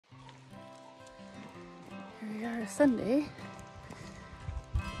we are, Sunday.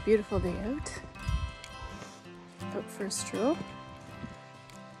 Beautiful day out. Out for a stroll.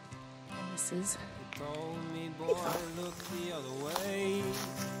 And this is Told me, boy, look the other way.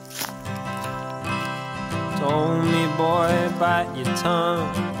 Told me, boy, bite your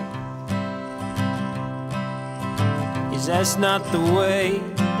tongue. Yes, that's not the way.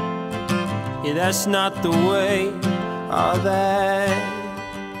 Yeah, that's not the way. Oh, that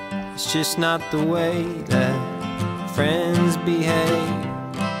it's just not the way that friends behave.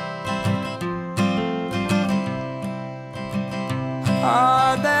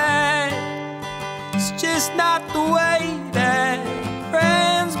 Oh, that's just not the way that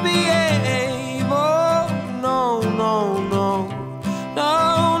friends behave. Oh, no, no, no,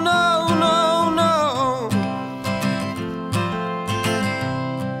 no, no, no, no.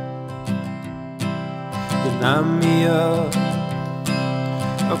 You line me up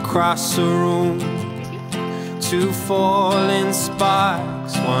across the room, two falling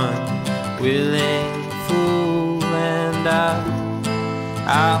sparks, one willing fool, and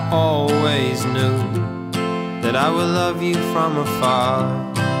I always knew that I would love you from afar.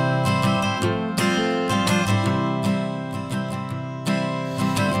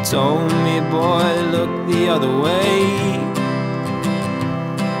 You told me, boy, look the other way.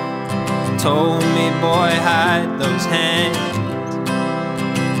 You told me, boy, hide those hands.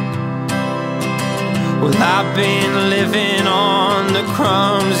 Well, I've been living on the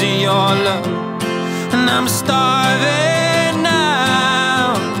crumbs of your love, and I'm starving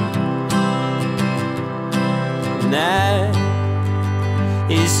now. And that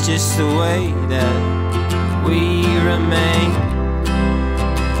is just the way that we remain.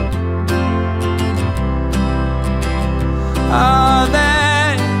 Oh,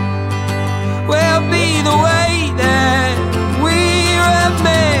 that will be the way that we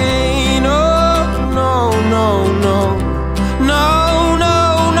remain. Oh, no, no, no, no,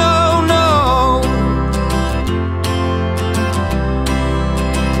 no, no, no.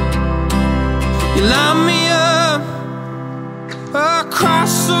 You line me up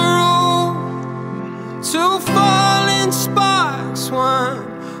across the room, two falling sparks, one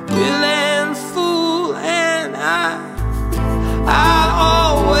willing fool, and I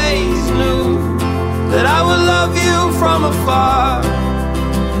always knew that I would love you from afar.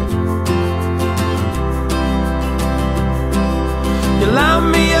 You line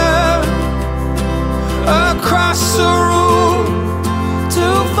me up across the room,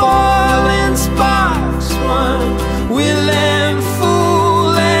 two falling sparks, one willing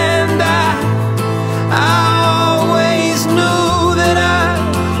fool, and I always knew that I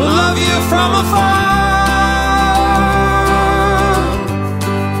would love you from afar.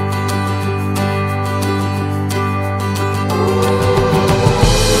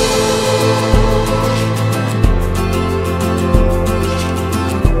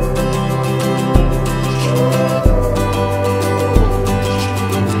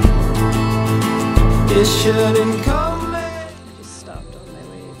 It shouldn't come late. I just stopped on my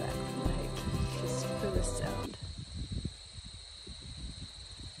way back from the hike just for this sound.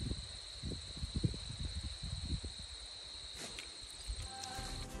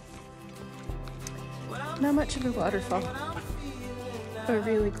 Not much of a waterfall. A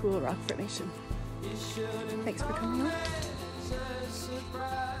really cool rock formation. Thanks for coming on.